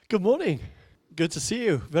Good morning. Good to see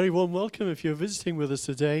you. Very warm welcome if you're visiting with us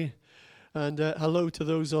today. And hello to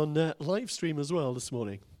those on live stream as well this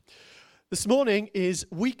morning. This morning is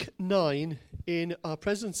week 9 in our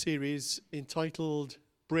present series entitled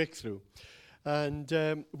Breakthrough. And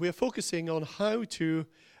we're focusing on how to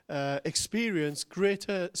experience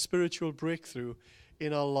greater spiritual breakthrough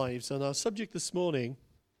in our lives. And our subject this morning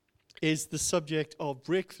is the subject of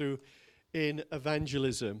breakthrough in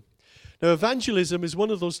evangelism. Now, evangelism is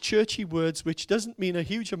one of those churchy words which doesn't mean a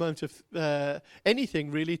huge amount of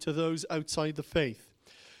anything really to those outside the faith.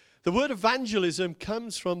 The word evangelism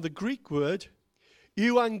comes from the Greek word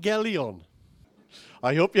euangelion.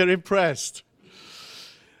 I hope you're impressed.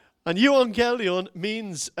 And euangelion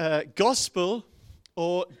means gospel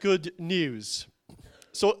or good news.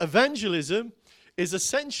 So evangelism is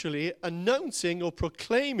essentially announcing or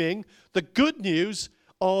proclaiming the good news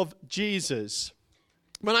of Jesus.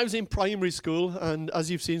 When I was in primary school, and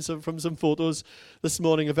as you've seen from some photos this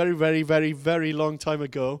morning, a very long time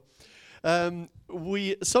ago, the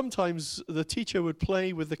teacher would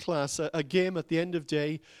play with the class a game at the end of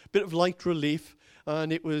day, a bit of light relief,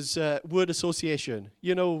 and it was word association.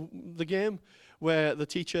 You know the game where the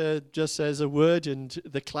teacher just says a word and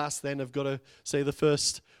the class then have got to say the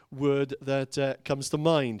first word that comes to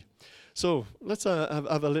mind. So let's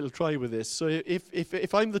have a little try with this. So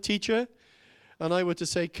if I'm the teacher, and I were to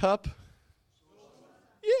say cup,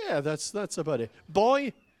 yeah, that's about it.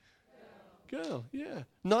 Boy, girl, yeah.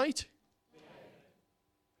 Night,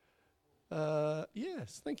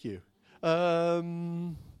 yes, thank you.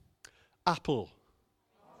 Apple.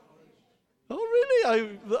 Oh,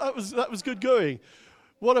 really? That was good going.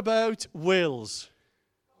 What about Wales?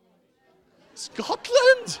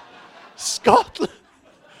 Scotland.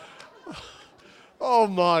 Oh,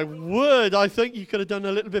 my word. I think you could have done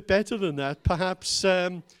a little bit better than that. Perhaps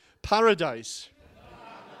paradise.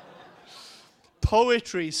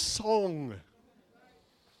 Poetry, song.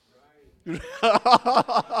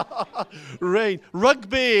 Rain.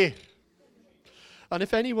 Rugby. And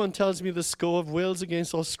if anyone tells me the score of Wales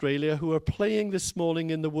against Australia, who are playing this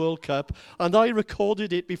morning in the World Cup, and I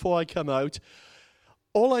recorded it before I come out,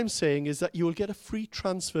 all I'm saying is that you will get a free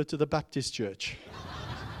transfer to the Baptist church.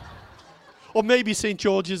 Or maybe St.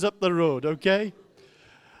 George's up the road, okay?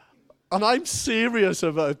 And I'm serious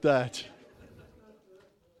about that.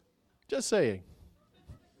 Just saying.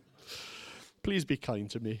 Please be kind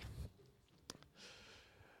to me.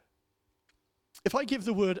 If I give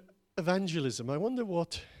the word evangelism, I wonder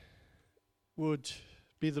what would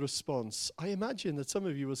be the response. I imagine that some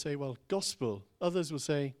of you will say, well, gospel. Others will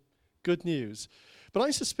say, good news. But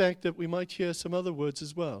I suspect that we might hear some other words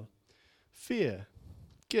as well. Fear,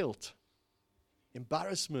 guilt,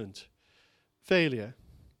 embarrassment, failure.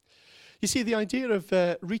 You see, the idea of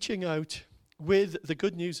reaching out with the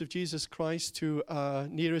good news of Jesus Christ to our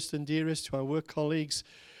nearest and dearest, to our work colleagues,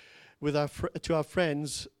 to our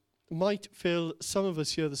friends, might fill some of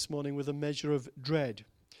us here this morning with a measure of dread,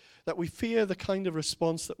 that we fear the kind of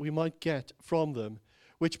response that we might get from them,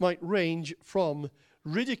 which might range from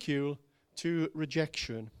ridicule to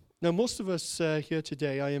rejection. Now, most of us here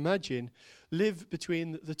today, I imagine, live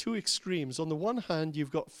between the two extremes. On the one hand,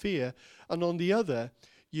 you've got fear, and on the other,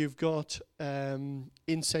 you've got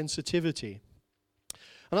insensitivity.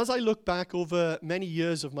 And as I look back over many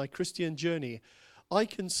years of my Christian journey, I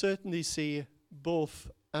can certainly see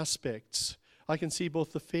both aspects. I can see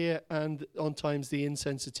both the fear and, on times, the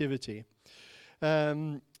insensitivity.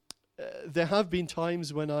 There have been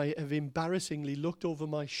times when I have embarrassingly looked over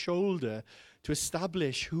my shoulder to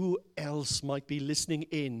establish who else might be listening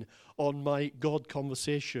in on my God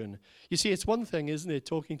conversation. You see, it's one thing, isn't it,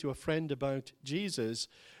 talking to a friend about Jesus,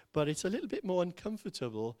 but it's a little bit more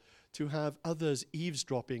uncomfortable to have others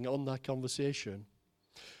eavesdropping on that conversation.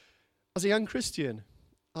 As a young Christian,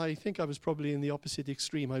 I think I was probably in the opposite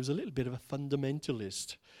extreme. I was a little bit of a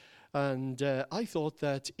fundamentalist. And I thought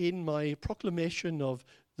that in my proclamation of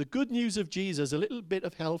the good news of Jesus, a little bit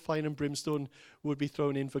of hellfire and brimstone would be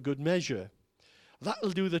thrown in for good measure.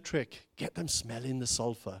 That'll do the trick. Get them smelling the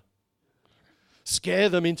sulfur. Scare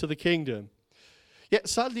them into the kingdom. Yet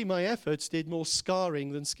sadly, my efforts did more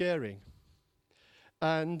scarring than scaring.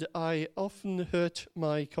 And I often hurt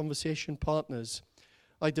my conversation partners.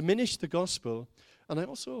 I diminished the gospel, and I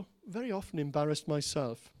also very often embarrassed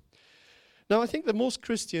myself. Now, I think that most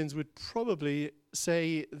Christians would probably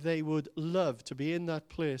say they would love to be in that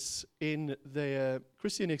place in their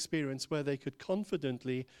Christian experience where they could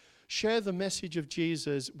confidently share the message of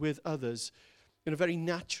Jesus with others in a very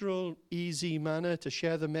natural, easy manner, to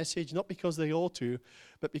share the message, not because they ought to,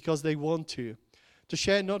 but because they want to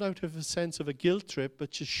share not out of a sense of a guilt trip,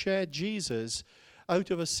 but to share Jesus out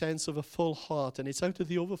of a sense of a full heart, and it's out of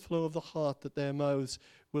the overflow of the heart that their mouths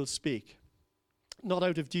will speak. Not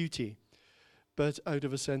out of duty, but out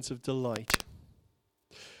of a sense of delight.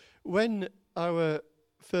 When our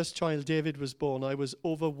first child, David, was born, I was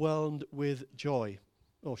overwhelmed with joy.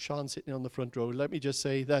 Oh, Sean sitting on the front row. Let me just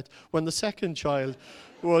say that when the second child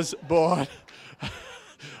was born,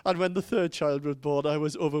 and when the third child was born, I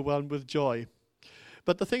was overwhelmed with joy.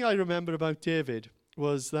 But the thing I remember about David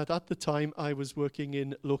was that at the time I was working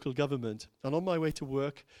in local government. And on my way to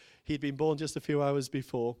work, he'd been born just a few hours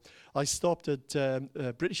before, I stopped at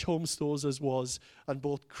British Home Stores as was and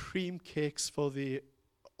bought cream cakes for the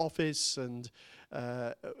office. And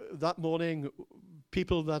that morning,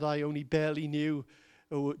 people that I only barely knew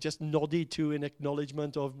who just nodded to in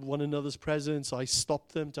acknowledgement of one another's presence. I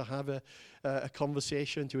stopped them to have a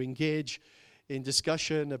conversation, to engage in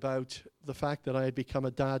discussion about the fact that I had become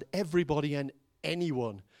a dad. Everybody and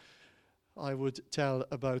anyone I would tell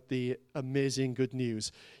about the amazing good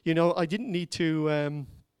news. You know, I didn't need to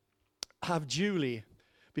have Julie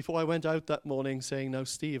before I went out that morning saying, now,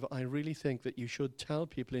 Steve, I really think that you should tell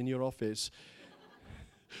people in your office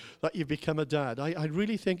that you've become a dad. I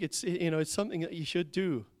really think it's something that you should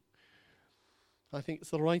do. I think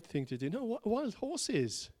it's the right thing to do. No, wild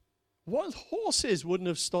horses wouldn't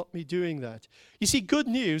have stopped me doing that. You see, good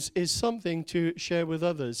news is something to share with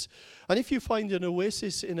others. And if you find an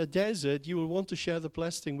oasis in a desert, you will want to share the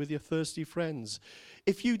blessing with your thirsty friends.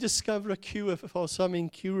 If you discover a cure for some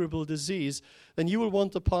incurable disease, then you will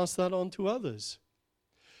want to pass that on to others.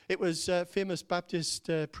 It was famous Baptist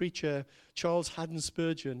preacher Charles Haddon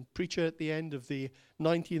Spurgeon, preacher at the end of the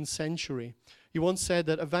 19th century. He once said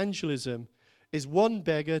that evangelism is one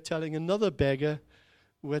beggar telling another beggar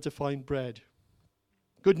where to find bread.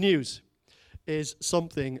 Good news is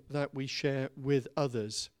something that we share with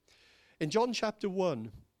others. In John chapter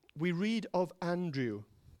 1, we read of Andrew.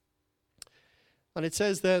 And it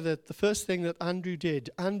says there that the first thing that Andrew did,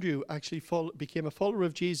 Andrew actually became a follower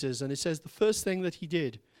of Jesus. And it says the first thing that he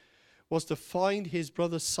did was to find his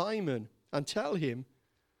brother Simon and tell him,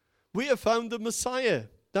 we have found the Messiah,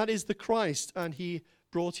 that is the Christ. And he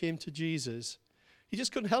brought him to Jesus. He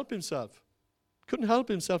just couldn't help himself. Couldn't help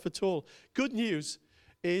himself at all. Good news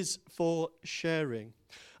is for sharing.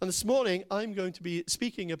 And this morning, I'm going to be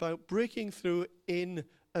speaking about breaking through in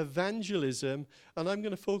evangelism, and I'm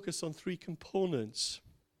going to focus on three components.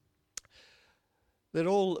 They're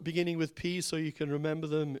all beginning with P, so you can remember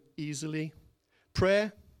them easily.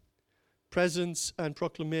 Prayer, presence, and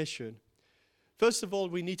proclamation. First of all,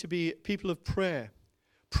 we need to be people of prayer,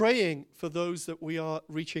 praying for those that we are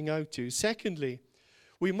reaching out to. Secondly,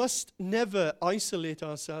 we must never isolate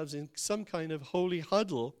ourselves in some kind of holy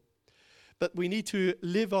huddle, but we need to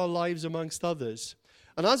live our lives amongst others.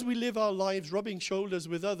 And as we live our lives rubbing shoulders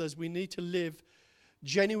with others, we need to live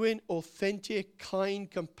genuine, authentic,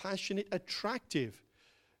 kind, compassionate, attractive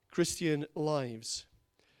Christian lives.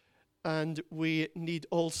 And we need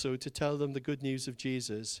also to tell them the good news of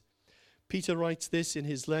Jesus. Peter writes this in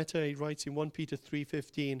his letter. He writes in 1 Peter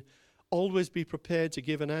 3:15, always be prepared to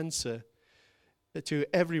give an answer to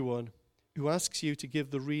everyone who asks you to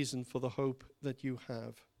give the reason for the hope that you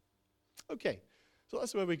have. Okay, so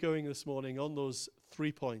that's where we're going this morning on those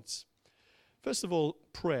 3 points. First of all,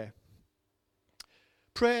 prayer.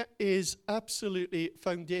 Prayer is absolutely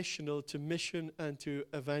foundational to mission and to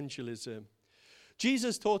evangelism.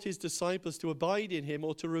 Jesus taught his disciples to abide in him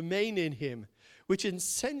or to remain in him, which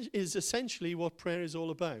is essentially what prayer is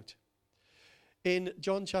all about. In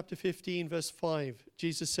John chapter 15, verse 5,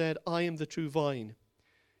 Jesus said, I am the true vine.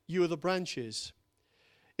 You are the branches.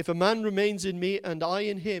 If a man remains in me and I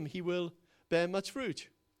in him, he will bear much fruit.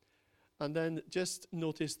 And then just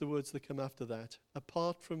notice the words that come after that.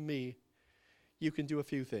 Apart from me, you can do a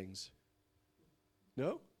few things.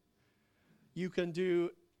 No? You can do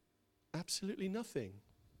absolutely nothing.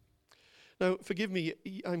 Now, forgive me,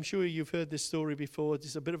 I'm sure you've heard this story before.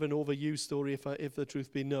 It's a bit of an overused story, if the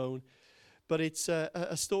truth be known. But it's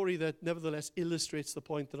a story that nevertheless illustrates the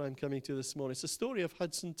point that I'm coming to this morning. It's a story of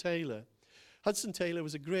Hudson Taylor. Hudson Taylor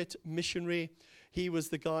was a great missionary. He was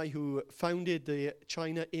the guy who founded the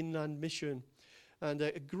China Inland Mission, and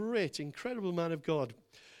a great, incredible man of God.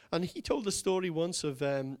 And he told the story once of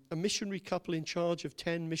a missionary couple in charge of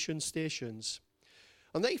 10 mission stations.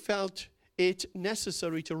 And they felt it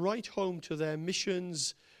necessary to write home to their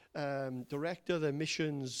missions director, their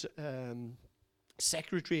missions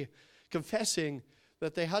secretary, confessing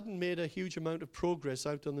that they hadn't made a huge amount of progress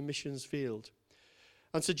out on the missions field.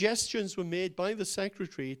 And suggestions were made by the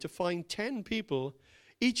secretary to find 10 people,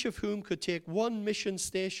 each of whom could take one mission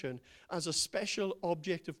station as a special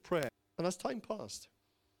object of prayer. And as time passed,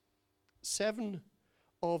 7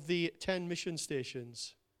 of the 10 mission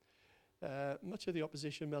stations, much of the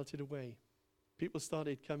opposition melted away. People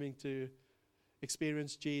started coming to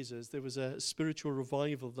experience Jesus. There was a spiritual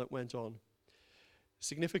revival that went on.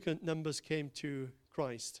 Significant numbers came to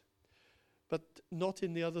Christ, but not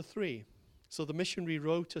in the other 3. So the missionary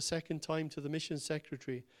wrote a second time to the mission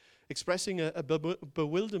secretary, expressing a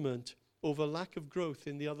bewilderment over lack of growth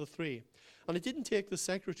in the other 3. And it didn't take the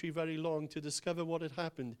secretary very long to discover what had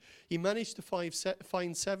happened. He managed to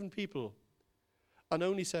find 7 people, and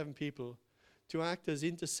only 7 people, to act as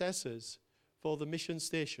intercessors for the mission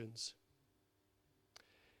stations.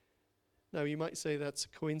 Now, you might say that's a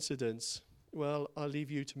coincidence. Well, I'll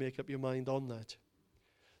leave you to make up your mind on that.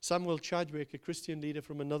 Samuel Chadwick, a Christian leader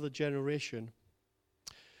from another generation,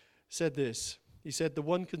 said this. He said, "The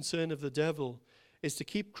one concern of the devil is to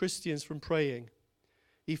keep Christians from praying.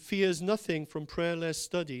 He fears nothing from prayerless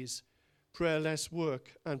studies, prayerless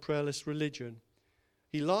work, and prayerless religion.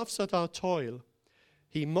 He laughs at our toil.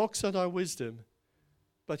 He mocks at our wisdom,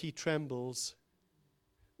 but he trembles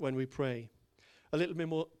when we pray." A little bit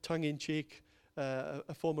more tongue-in-cheek,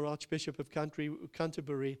 a former Archbishop of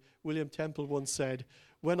Canterbury, William Temple, once said,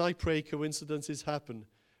 "When I pray, coincidences happen.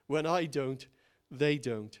 When I don't, they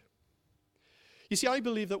don't." You see, I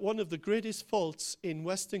believe that one of the greatest faults in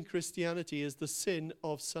Western Christianity is the sin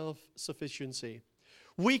of self-sufficiency.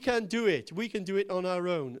 We can do it. We can do it on our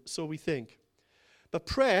own, so we think. But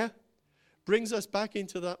prayer brings us back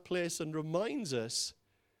into that place and reminds us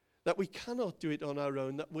that we cannot do it on our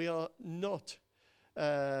own, that we are not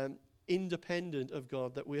independent of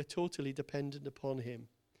God, that we are totally dependent upon Him.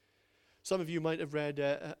 Some of you might have read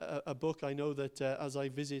a book. I know that as I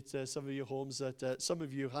visit some of your homes, that some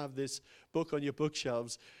of you have this book on your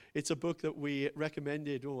bookshelves. It's a book that we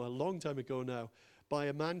recommended, a long time ago now, by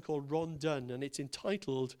a man called Ron Dunn, and it's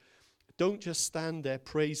entitled, "Don't Just Stand There,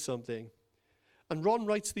 Pray Something." And Ron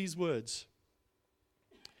writes these words.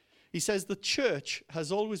 He says, "The church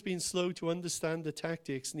has always been slow to understand the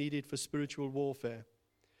tactics needed for spiritual warfare.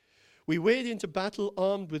 We wade into battle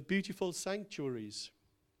armed with beautiful sanctuaries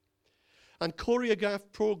and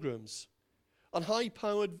choreographed programs and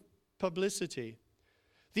high-powered publicity.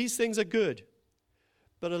 These things are good,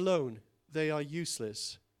 but alone they are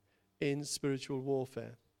useless in spiritual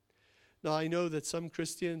warfare." Now, I know that some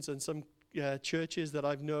Christians and some churches that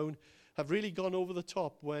I've known have really gone over the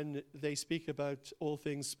top when they speak about all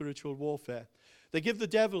things spiritual warfare. They give the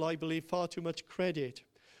devil, I believe, far too much credit.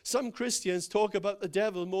 Some Christians talk about the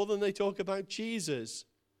devil more than they talk about Jesus.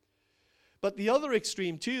 But the other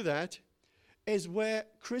extreme to that is where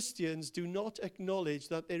Christians do not acknowledge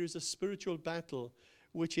that there is a spiritual battle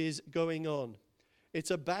which is going on.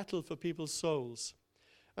 It's a battle for people's souls,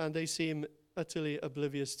 and they seem utterly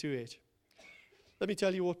oblivious to it. Let me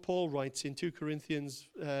tell you what Paul writes in 2 Corinthians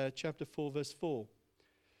chapter 4, verse 4.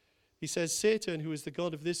 He says, "Satan, who is the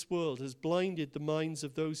god of this world, has blinded the minds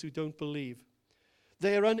of those who don't believe.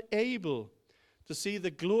 They are unable to see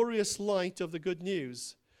the glorious light of the good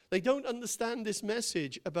news. They don't understand this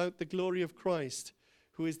message about the glory of Christ,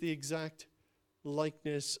 who is the exact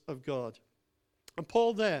likeness of God." And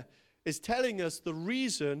Paul there is telling us the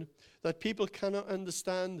reason that people cannot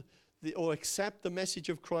understand or accept the message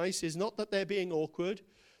of Christ is not that they're being awkward.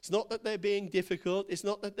 It's not that they're being difficult. It's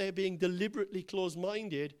not that they're being deliberately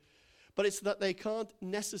closed-minded, but it's that they can't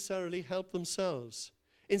necessarily help themselves.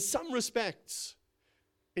 In some respects,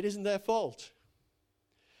 it isn't their fault.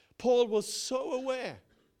 Paul was so aware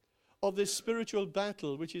of this spiritual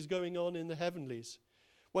battle which is going on in the heavenlies.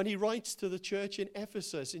 When he writes to the church in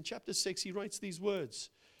Ephesus, in chapter 6, he writes these words.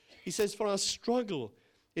 He says, "For our struggle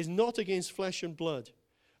is not against flesh and blood,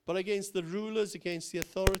 but against the rulers, against the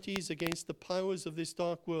authorities, against the powers of this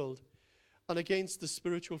dark world, and against the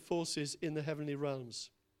spiritual forces in the heavenly realms."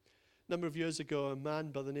 A number of years ago, a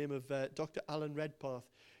man by the name of Dr. Alan Redpath,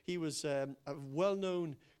 he was a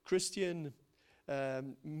well-known Christian,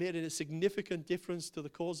 made a significant difference to the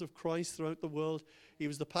cause of Christ throughout the world. He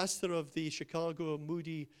was the pastor of the Chicago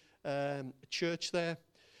Moody church there,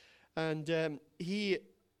 and he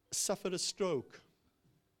suffered a stroke.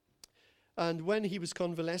 And when he was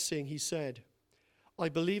convalescing, he said, "I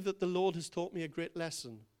believe that the Lord has taught me a great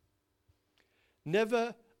lesson.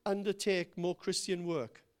 Never undertake more Christian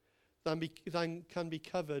work than can be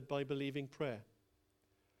covered by believing prayer."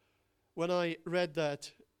 When I read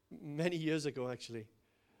that many years ago, actually,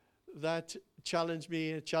 that challenged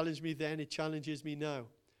me. It challenged me then. It challenges me now.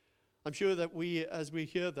 I'm sure that as we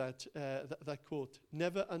hear that quote,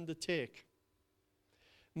 never undertake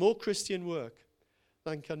more Christian work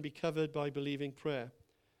than can be covered by believing prayer.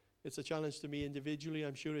 It's a challenge to me individually.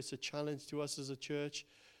 I'm sure it's a challenge to us as a church,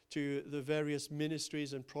 to the various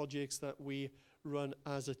ministries and projects that we run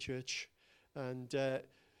as a church. And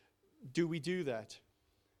do we do that?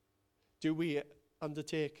 Do we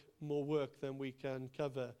undertake more work than we can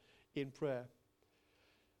cover in prayer?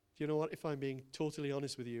 Do you know what? If I'm being totally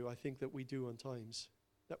honest with you, I think that we do on times.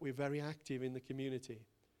 That we're very active in the community.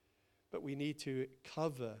 But we need to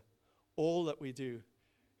cover all that we do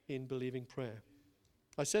in believing prayer.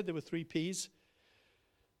 I said there were 3 P's.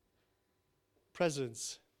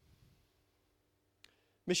 Presence.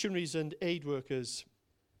 Missionaries and aid workers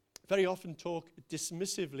very often talk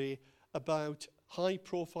dismissively about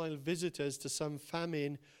high-profile visitors to some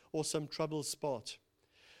famine or some trouble spot.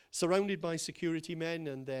 Surrounded by security men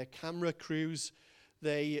and their camera crews,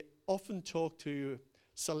 they often talk to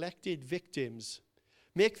selected victims,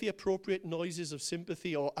 make the appropriate noises of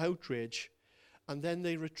sympathy or outrage, and then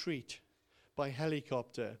they retreat by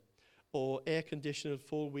helicopter or air-conditioned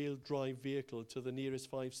four-wheel drive vehicle to the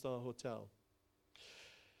nearest 5-star hotel.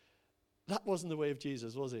 That wasn't the way of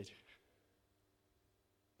Jesus, was it?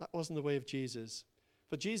 That wasn't the way of Jesus.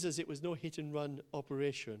 For Jesus, it was no hit-and-run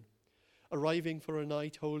operation, arriving for a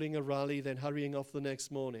night, holding a rally, then hurrying off the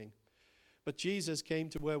next morning. But Jesus came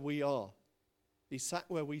to where we are. He sat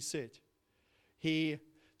where we sit. He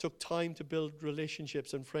took time to build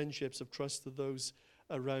relationships and friendships of trust to those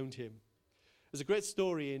around him. There's a great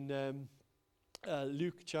story in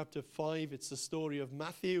Luke chapter 5. It's the story of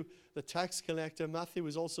Matthew, the tax collector. Matthew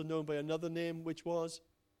was also known by another name, which was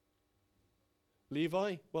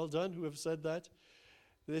Levi. Well done, whoever said that.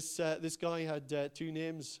 This guy had 2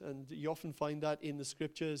 names, and you often find that in the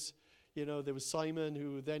scriptures. You know, there was Simon,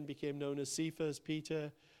 who then became known as Cephas,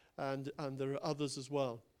 Peter, and there are others as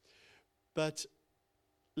well. But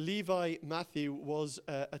Levi Matthew was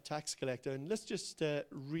a tax collector, and let's just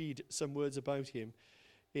read some words about him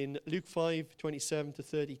in Luke 5:27 to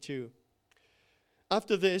 32.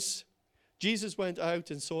 After this, Jesus went out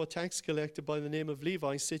and saw a tax collector by the name of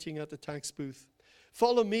Levi sitting at the tax booth.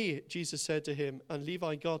 "Follow me," Jesus said to him, and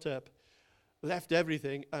Levi got up, left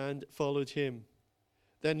everything, and followed him.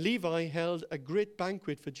 Then Levi held a great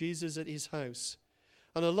banquet for Jesus at his house,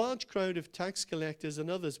 and a large crowd of tax collectors and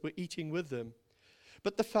others were eating with them.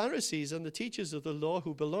 But the Pharisees and the teachers of the law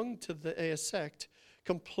who belonged to their sect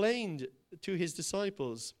complained to his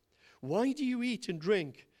disciples, "Why do you eat and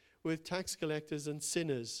drink with tax collectors and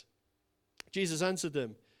sinners?" Jesus answered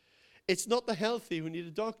them, "It's not the healthy who need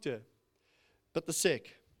a doctor, but the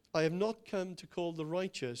sick. I have not come to call the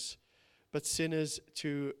righteous, but sinners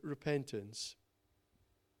to repentance."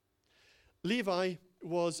 Levi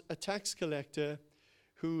was a tax collector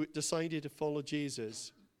who decided to follow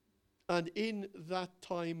Jesus. And in that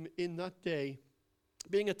time, in that day,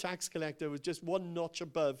 being a tax collector was just one notch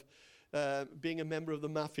above being a member of the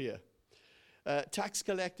mafia. Tax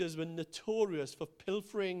collectors were notorious for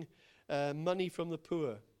pilfering money from the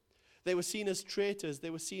poor. They were seen as traitors. They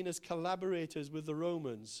were seen as collaborators with the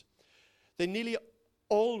Romans. They nearly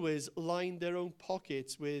always lined their own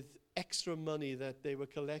pockets with extra money that they were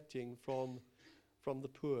collecting from the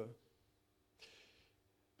poor.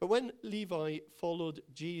 But when Levi followed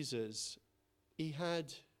Jesus, he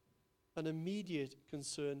had an immediate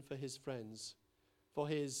concern for his friends, for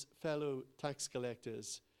his fellow tax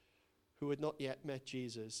collectors who had not yet met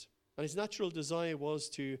Jesus. And his natural desire was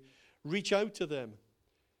to reach out to them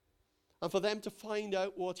and for them to find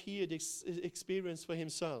out what he had experienced for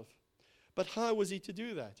himself. But how was he to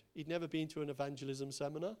do that? He'd never been to an evangelism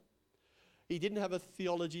seminar. He didn't have a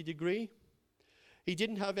theology degree. He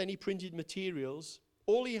didn't have any printed materials.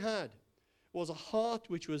 All he had was a heart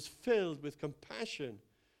which was filled with compassion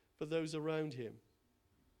for those around him.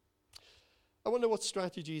 I wonder what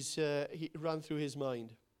strategies he ran through his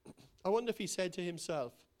mind. I wonder if he said to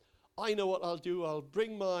himself, "I know what I'll do. I'll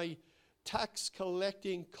bring my tax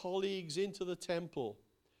collecting colleagues into the temple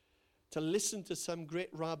to listen to some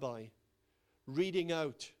great rabbi reading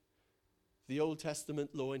out the Old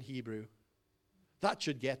Testament law in Hebrew. That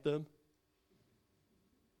should get them."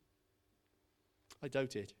 I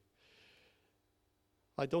doubt it.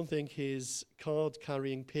 I don't think his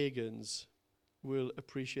card-carrying pagans will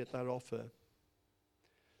appreciate that offer.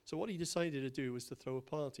 So what he decided to do was to throw a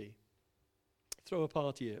party. Throw a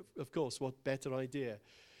party, of course, what better idea?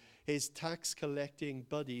 His tax-collecting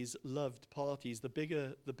buddies loved parties. The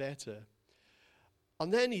bigger, the better.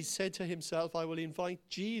 And then he said to himself, "I will invite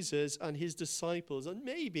Jesus and his disciples, and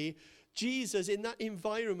maybe Jesus in that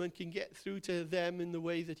environment can get through to them in the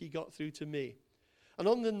way that he got through to me." And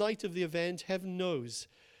on the night of the event, heaven knows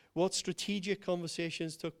what strategic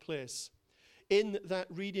conversations took place. In that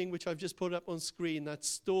reading, which I've just put up on screen, that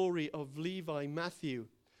story of Levi Matthew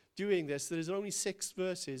doing this, there's only 6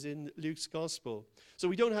 verses in Luke's gospel. So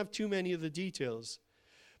we don't have too many of the details.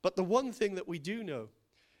 But the one thing that we do know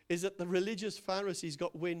is that the religious Pharisees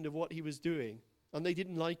got wind of what he was doing, and they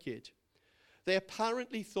didn't like it. They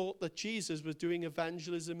apparently thought that Jesus was doing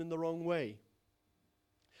evangelism in the wrong way.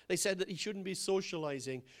 They said that he shouldn't be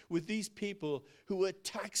socializing with these people who were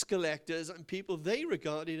tax collectors and people they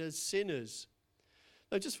regarded as sinners.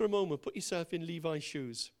 Now, just for a moment, put yourself in Levi's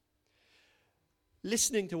shoes.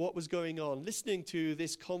 Listening to what was going on, listening to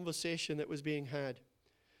this conversation that was being had.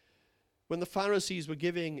 When the Pharisees were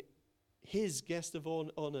giving his guest of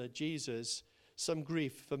honor, Jesus, some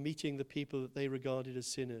grief for meeting the people that they regarded as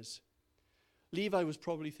sinners. Levi was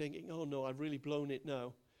probably thinking, oh no, I've really blown it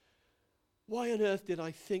now. Why on earth did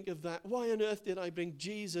I think of that? Why on earth did I bring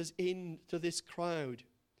Jesus into this crowd?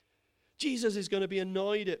 Jesus is going to be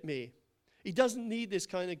annoyed at me. He doesn't need this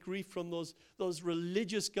kind of grief from those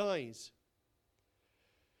religious guys.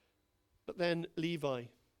 But then Levi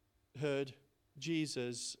heard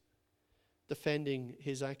Jesus defending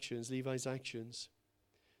his actions, Levi's actions.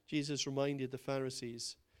 Jesus reminded the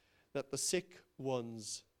Pharisees that the sick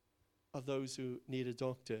ones are those who need a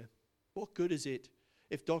doctor. What good is it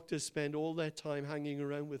if doctors spend all their time hanging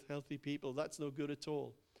around with healthy people? That's no good at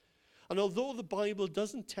all. And although the Bible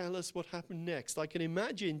doesn't tell us what happened next, I can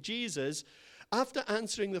imagine Jesus, after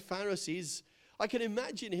answering the Pharisees, I can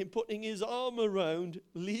imagine him putting his arm around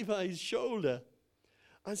Levi's shoulder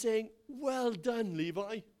and saying, well done,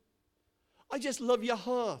 Levi. I just love your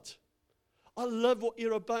heart. I love what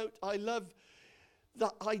you're about. I love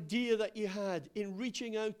the idea that you had in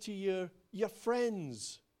reaching out to your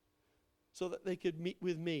friends so that they could meet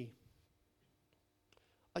with me.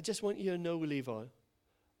 I just want you to know, Levi,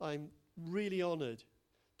 I'm really honored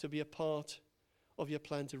to be a part of your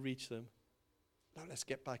plan to reach them. Now let's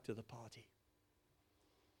get back to the party.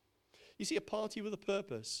 You see, a party with a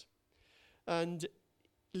purpose. And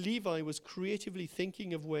Levi was creatively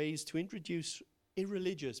thinking of ways to introduce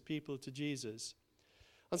irreligious people to Jesus.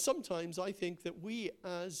 And sometimes I think that we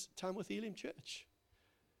as Tamworth Elim Church,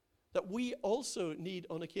 that we also need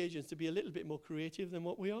on occasions to be a little bit more creative than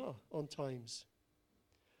what we are on times.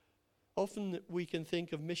 Often we can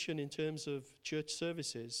think of mission in terms of church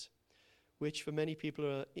services, which for many people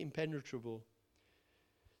are impenetrable.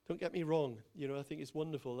 Don't get me wrong, I think it's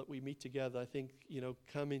wonderful that we meet together. I think,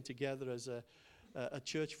 coming together as a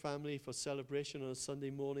church family for celebration on a Sunday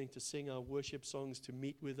morning, to sing our worship songs, to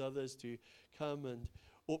meet with others, to come and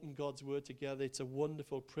open God's word together, it's a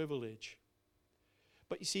wonderful privilege.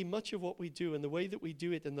 But you see, much of what we do and the way that we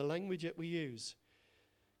do it and the language that we use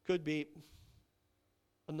could be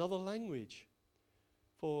another language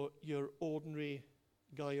for your ordinary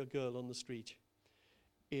guy or girl on the street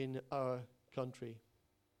in our country.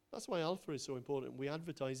 That's why Alpha is so important. We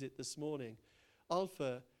advertise it this morning.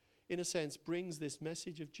 Alpha, in a sense, brings this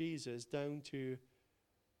message of Jesus down to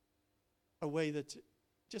a way that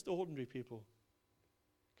just ordinary people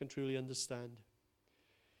can truly understand.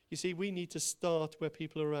 You see, we need to start where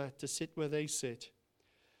people are at, to sit where they sit,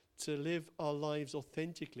 to live our lives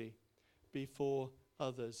authentically before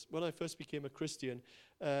others. When I first became a Christian,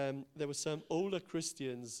 there were some older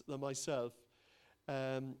Christians than myself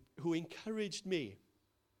who encouraged me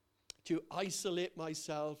to isolate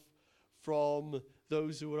myself from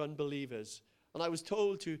those who were unbelievers. And I was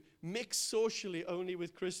told to mix socially only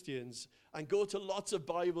with Christians and go to lots of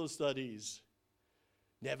Bible studies,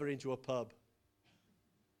 never into a pub.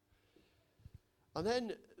 And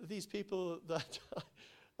then these people that,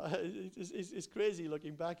 it's crazy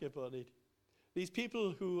looking back upon it. These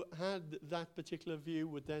people who had that particular view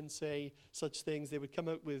would then say such things. They would come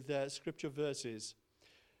out with scripture verses,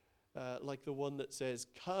 like the one that says,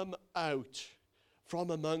 "Come out from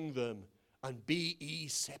among them and be ye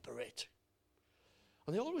separate."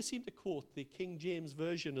 And they always seem to quote the King James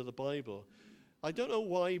Version of the Bible. I don't know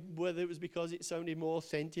why, whether it was because it sounded more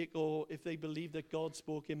authentic or if they believed that God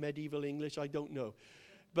spoke in medieval English, I don't know.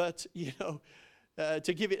 But,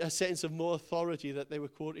 to give it a sense of more authority that they were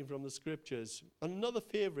quoting from the scriptures. Another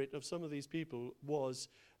favorite of some of these people was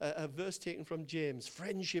a verse taken from James: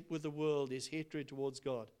 "Friendship with the world is hatred towards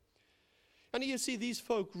God." And you see, these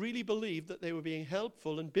folk really believed that they were being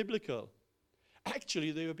helpful and biblical.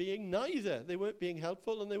 Actually, they were being neither. They weren't being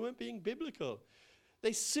helpful and they weren't being biblical.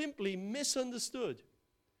 They simply misunderstood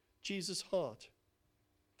Jesus' heart.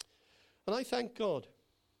 And I thank God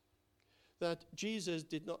that Jesus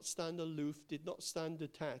did not stand aloof, did not stand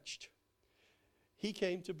detached. He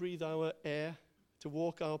came to breathe our air, to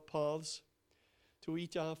walk our paths, to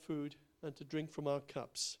eat our food, and to drink from our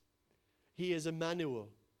cups. He is Emmanuel,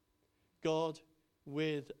 God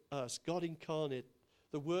with us, God incarnate,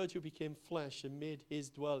 the Word who became flesh and made his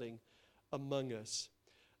dwelling among us.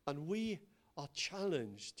 And we are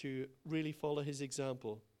challenged to really follow his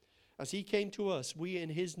example. As he came to us, we in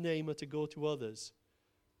his name are to go to others,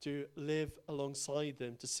 to live alongside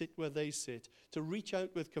them, to sit where they sit, to reach out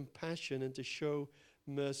with compassion and to show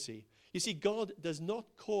mercy. You see, God does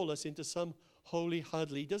not call us into some holy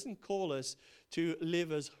huddle. He doesn't call us to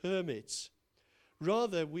live as hermits.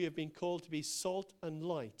 Rather, we have been called to be salt and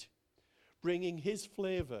light, bringing his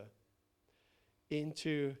flavor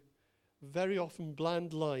into very often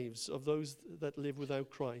bland lives of those that live without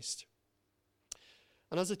Christ.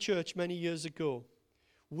 And as a church many years ago,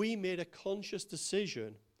 we made a conscious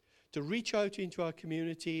decision to reach out into our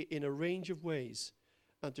community in a range of ways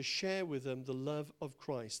and to share with them the love of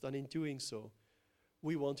Christ. And in doing so,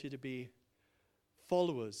 we wanted to be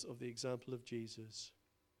followers of the example of Jesus.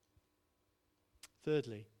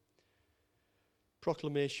 Thirdly,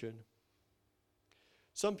 proclamation.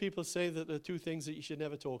 Some people say that there are two things that you should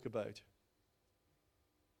never talk about.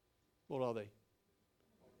 What are they?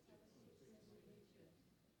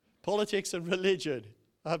 Politics and religion.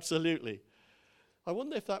 Absolutely. I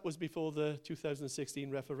wonder if that was before the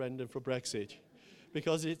 2016 referendum for Brexit,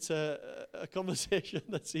 because it's a conversation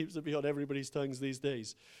that seems to be on everybody's tongues these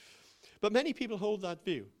days. But many people hold that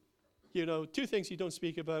view. You know, two things you don't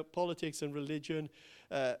speak about, politics and religion.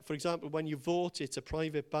 For example, when you vote, it's a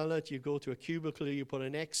private ballot. You go to a cubicle, you put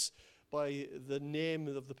an X by the name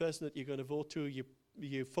of the person that you're going to vote to.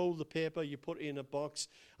 You fold the paper, you put it in a box,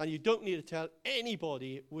 and you don't need to tell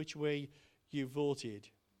anybody which way you voted.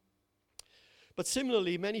 But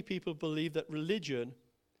similarly, many people believe that religion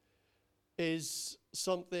is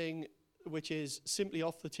something which is simply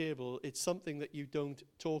off the table. It's something that you don't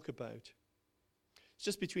talk about. It's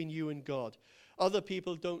just between you and God. Other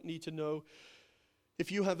people don't need to know.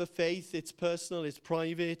 If you have a faith, it's personal, it's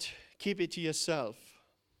private. Keep it to yourself.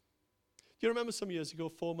 Do you remember some years ago,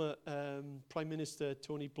 former Prime Minister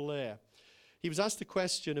Tony Blair? He was asked a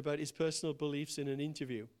question about his personal beliefs in an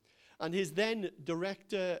interview. And his then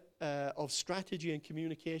Director of Strategy and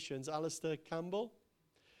Communications, Alistair Campbell,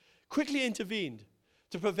 quickly intervened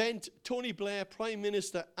to prevent Tony Blair, Prime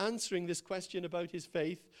Minister, answering this question about his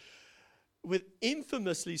faith with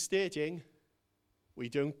infamously stating, "We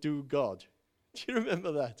don't do God." Do you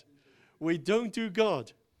remember that? We don't do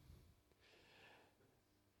God.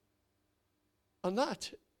 And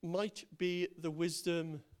that might be the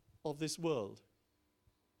wisdom of this world,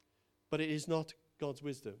 but it is not God's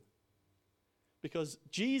wisdom. Because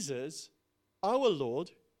Jesus, our Lord,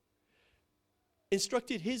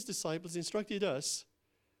 instructed his disciples, instructed us,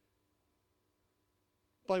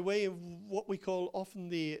 by way of what we call often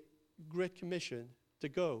the Great Commission, to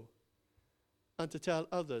go and to tell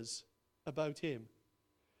others about him.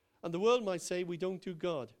 And the world might say we don't do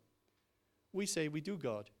God. We say we do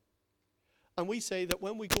God. And we say that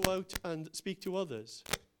when we go out and speak to others,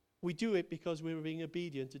 we do it because we're being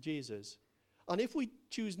obedient to Jesus. And if we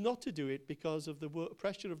choose not to do it because of the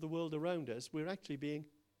pressure of the world around us, we're actually being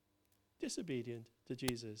disobedient to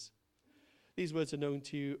Jesus. These words are known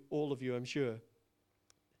to all of you, I'm sure.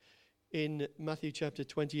 In Matthew chapter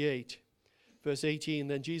 28, verse 18,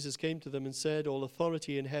 then Jesus came to them and said, "All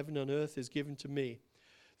authority in heaven and earth is given to me.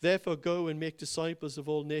 Therefore go and make disciples of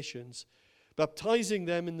all nations, baptizing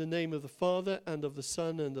them in the name of the Father and of the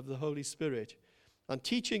Son and of the Holy Spirit, and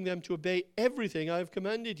teaching them to obey everything I have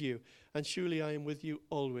commanded you. And surely I am with you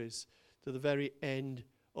always, to the very end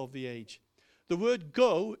of the age." The word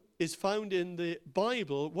go is found in the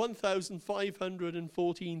Bible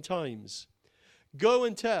 1,514 times. Go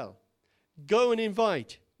and tell. Go and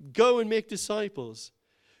invite. Go and make disciples.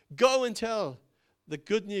 Go and tell the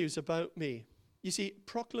good news about me. You see,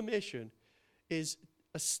 proclamation is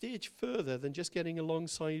a stage further than just getting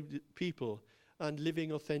alongside people and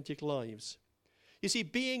living authentic lives. You see,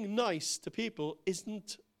 being nice to people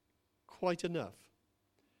isn't quite enough.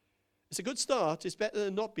 It's a good start. It's better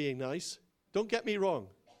than not being nice. Don't get me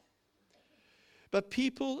wrong. But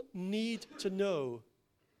people need to know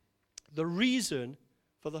the reason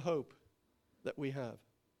for the hope that we have.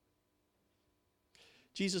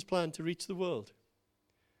 Jesus' plan to reach the world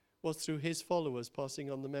was through his followers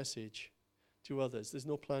passing on the message to others. There's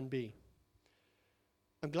no plan B.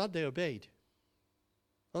 I'm glad they obeyed.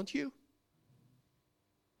 Aren't you?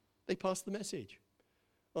 They passed the message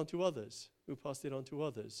on to others, who passed it on to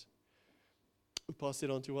others, who passed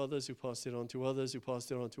it on to others, who passed it on to others, who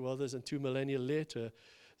passed it on to others, and 2 millennia later,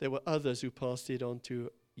 there were others who passed it on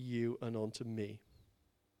to you and on to me.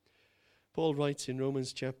 Paul writes in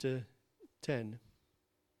Romans chapter 10,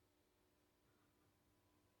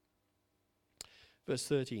 verse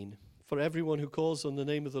 13, "For everyone who calls on the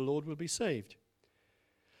name of the Lord will be saved.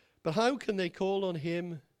 But how can they call on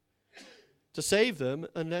him to save them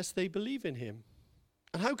unless they believe in him?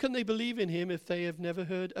 And how can they believe in him if they have never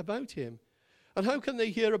heard about him? And how can they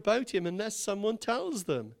hear about him unless someone tells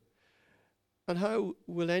them? And how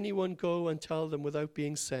will anyone go and tell them without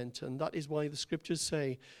being sent? And that is why the scriptures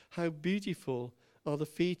say, how beautiful are the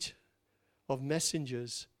feet of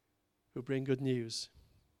messengers who bring good news.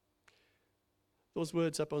 Those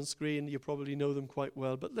words up on screen, you probably know them quite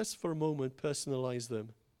well, but let's for a moment personalize them.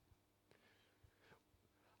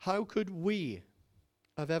 How could we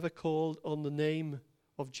have ever called on the name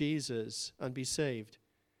of Jesus and be saved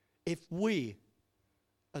if we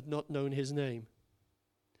had not known his name?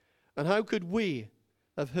 And how could we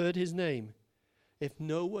have heard his name if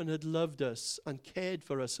no one had loved us and cared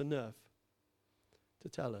for us enough to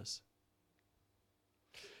tell us?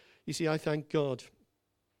 You see, I thank God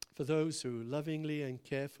for those who lovingly and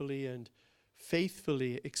carefully and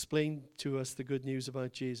faithfully explain to us the good news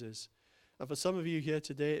about Jesus. And for some of you here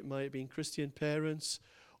today, it might have been Christian parents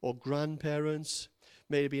or grandparents,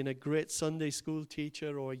 may have been a great Sunday school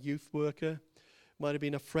teacher or a youth worker, might have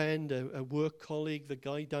been a friend, a work colleague, the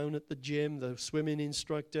guy down at the gym, the swimming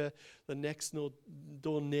instructor, the next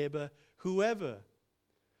door neighbor, whoever.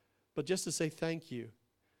 But just to say thank you,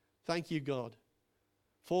 God,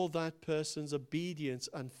 for that person's obedience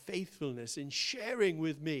and faithfulness in sharing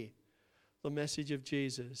with me the message of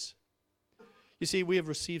Jesus. You see, we have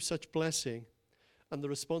received such blessing, and the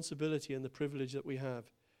responsibility and the privilege that we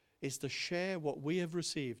have is to share what we have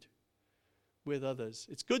received with others.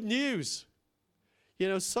 It's good news. You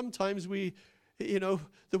know, sometimes the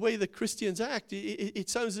way the Christians act, it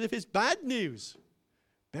sounds as if it's bad news.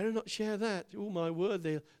 Better not share that. Oh, my word,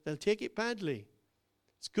 they'll take it badly.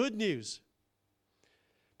 It's good news.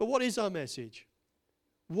 But what is our message?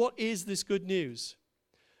 What is this good news?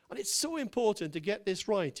 And it's so important to get this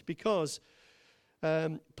right, because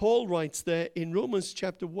Paul writes there in Romans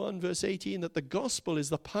chapter 1, verse 18, that the gospel is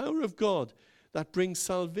the power of God that brings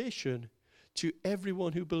salvation to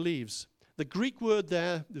everyone who believes. The Greek word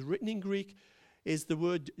there, written in Greek, is the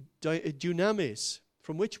word dunamis,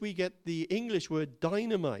 from which we get the English word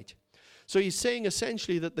dynamite. So he's saying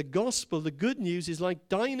essentially that the gospel, the good news, is like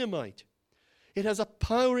dynamite. It has a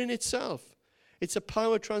power in itself. It's a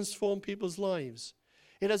power to transform people's lives.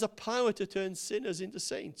 It has a power to turn sinners into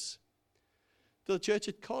saints. To the church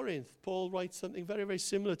at Corinth, Paul writes something very, very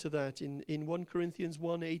similar to that in 1 Corinthians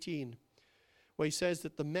 1:18, where he says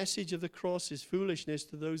that the message of the cross is foolishness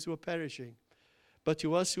to those who are perishing, but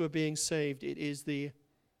to us who are being saved, it is the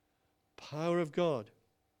power of God.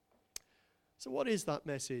 So what is that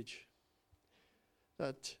message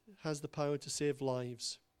that has the power to save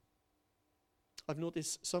lives? I've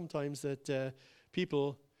noticed sometimes that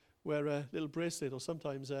people wear a little bracelet or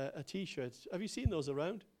sometimes a T-shirt. Have you seen those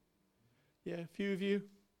around? Yeah, a few of you.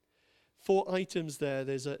 4 items there.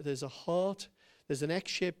 There's a heart. There's an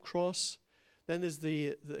X-shaped cross. Then there's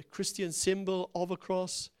the Christian symbol of a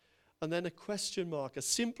cross. And then a question mark, a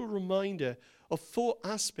simple reminder of 4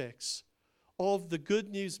 aspects of the good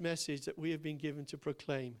news message that we have been given to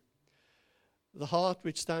proclaim. The heart,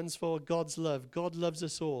 which stands for God's love. God loves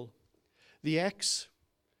us all. The X,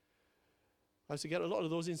 I used to get a lot of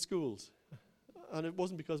those in schools. And it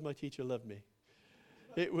wasn't because my teacher loved me.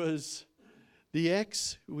 It was the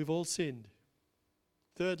X, we've all sinned.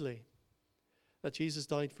 Thirdly, that Jesus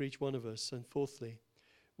died for each one of us. And fourthly,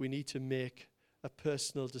 we need to make a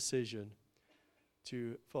personal decision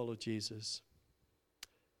to follow Jesus.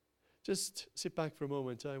 Just sit back for a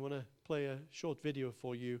moment. I want to play a short video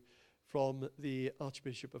for you from the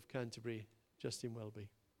Archbishop of Canterbury, Justin Welby.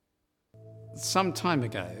 Some time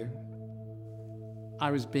ago,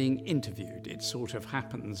 I was being interviewed. It sort of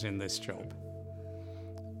happens in this job.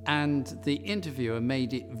 And the interviewer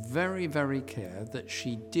made it very, very clear that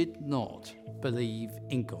she did not believe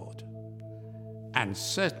in God. And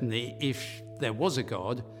certainly, if there was a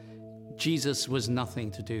God, Jesus was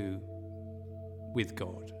nothing to do with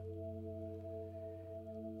God.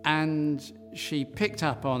 And she picked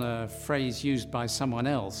up on a phrase used by someone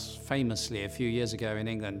else famously a few years ago in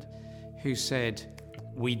England, who said,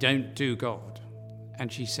 "We don't do God."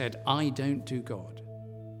 And she said, "I don't do God."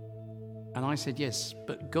 And I said, "Yes,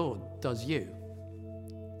 but God does you."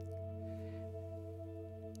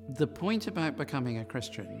 The point about becoming a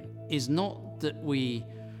Christian is not that we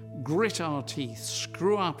grit our teeth,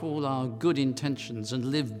 screw up all our good intentions and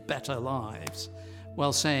live better lives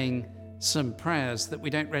while saying some prayers that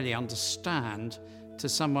we don't really understand to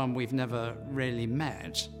someone we've never really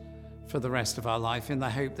met for the rest of our life in the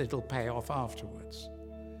hope that it'll pay off afterwards.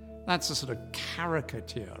 That's a sort of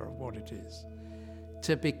caricature of what it is.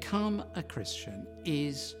 To become a Christian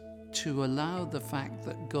is to allow the fact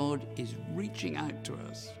that God is reaching out to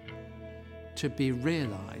us to be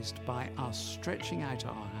realized by us stretching out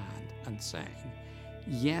our hand and saying,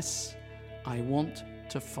 yes, I want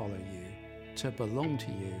to follow you, to belong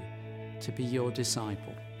to you, to be your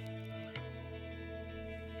disciple.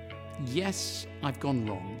 Yes, I've gone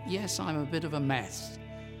wrong. Yes, I'm a bit of a mess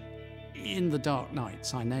in the dark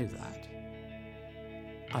nights, I know that.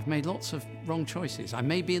 I've made lots of wrong choices. I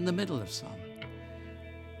may be in the middle of some.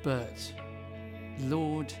 But,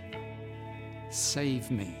 Lord, save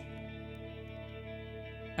me.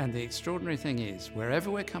 And the extraordinary thing is, wherever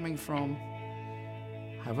we're coming from,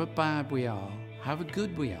 however bad we are, however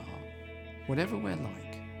good we are, whatever we're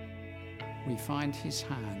like, we find his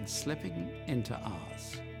hand slipping into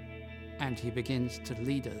ours, and he begins to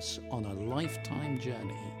lead us on a lifetime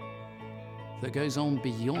journey that goes on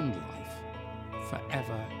beyond life,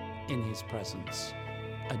 forever in his presence,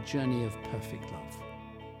 a journey of perfect love.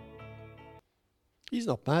 He's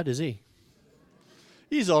not bad, is he?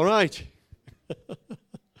 He's all right.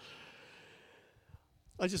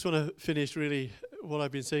 I just want to finish really what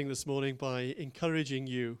I've been saying this morning by encouraging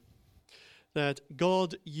you that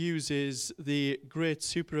God uses the great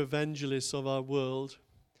super evangelists of our world,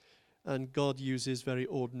 and God uses very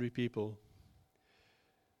ordinary people.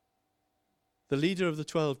 The leader of the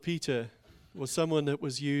 12, Peter, was someone that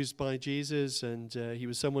was used by Jesus, and he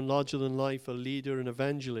was someone larger than life, a leader, an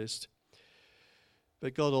evangelist.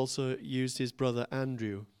 But God also used his brother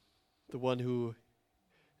Andrew, the one who,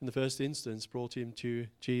 in the first instance, brought him to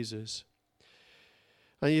Jesus.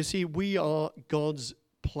 And you see, we are God's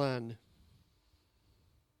plan.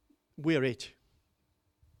 We're it.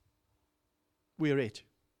 We're it.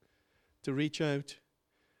 To reach out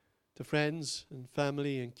to friends and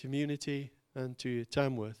family and community and to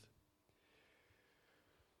Tamworth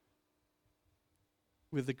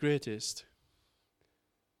with the greatest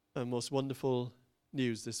and most wonderful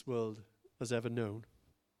news this world has ever known.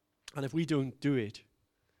 And if we don't do it,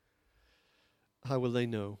 how will they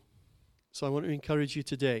know? So I want to encourage you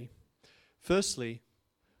today. Firstly,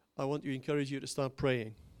 I want to encourage you to start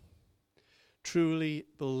praying, truly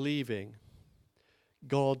believing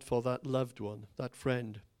God for that loved one, that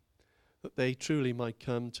friend, that they truly might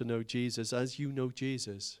come to know Jesus as you know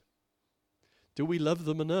Jesus. Do we love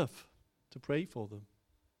them enough to pray for them?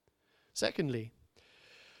 Secondly,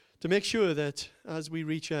 to make sure that as we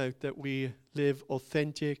reach out that we live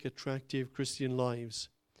authentic, attractive Christian lives,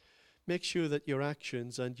 make sure that your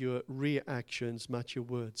actions and your reactions match your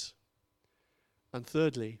words. And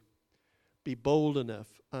thirdly, be bold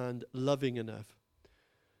enough and loving enough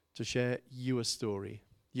to share your story,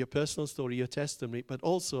 your personal story, your testimony, but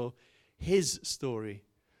also his story,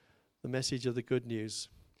 the message of the good news.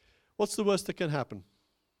 What's the worst that can happen?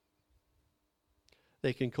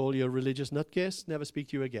 They can call you a religious nutcase, never speak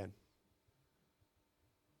to you again.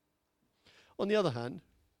 On the other hand,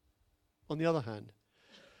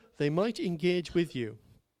 they might engage with you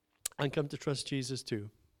and come to trust Jesus too,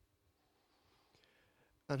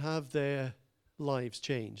 and have their lives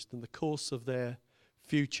changed and the course of their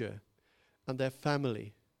future and their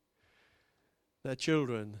family, their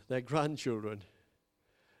children, their grandchildren,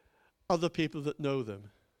 other people that know them,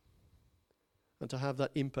 and to have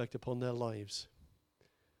that impact upon their lives.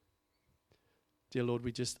 Dear Lord,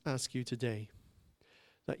 we just ask you today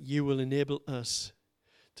that you will enable us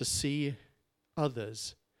to see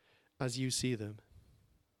others as you see them.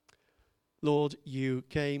 Lord, you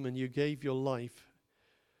came and you gave your life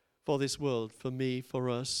for this world, for me, for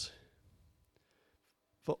us,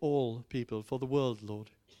 for all people, for the world, Lord.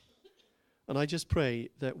 And I just pray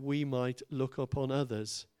that we might look upon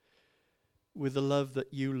others with the love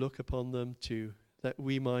that you look upon them too, that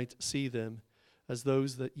we might see them as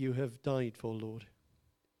those that you have died for, Lord.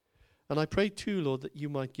 And I pray too, Lord, that you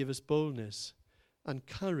might give us boldness and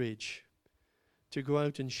courage to go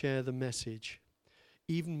out and share the message,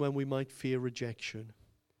 even when we might fear rejection.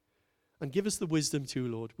 And give us the wisdom too,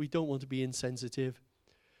 Lord. We don't want to be insensitive.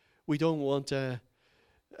 We don't want to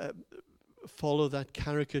follow that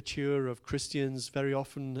caricature of Christians very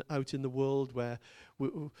often out in the world where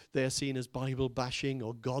they are seen as Bible bashing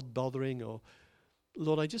or God bothering. Or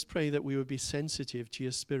Lord, I just pray that we would be sensitive to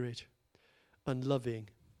your Spirit and loving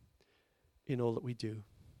in all that we do.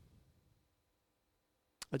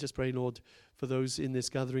 I just pray, Lord, for those in this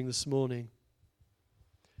gathering this morning,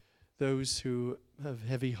 those who have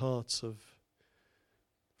heavy hearts of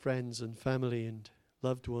friends and family and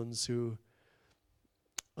loved ones who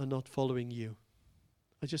are not following you.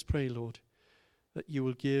 I just pray, Lord, that you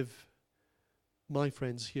will give my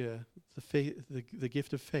friends here the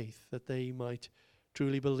gift of faith, that they might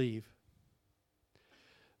truly believe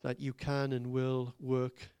that you can and will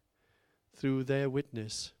work through their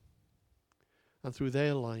witness and through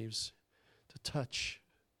their lives touch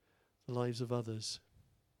the lives of others.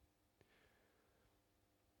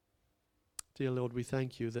 Dear Lord, we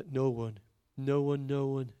thank you that no one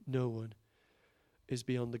is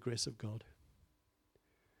beyond the grace of God.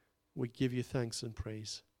 We give you thanks and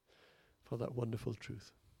praise for that wonderful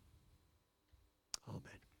truth. Amen.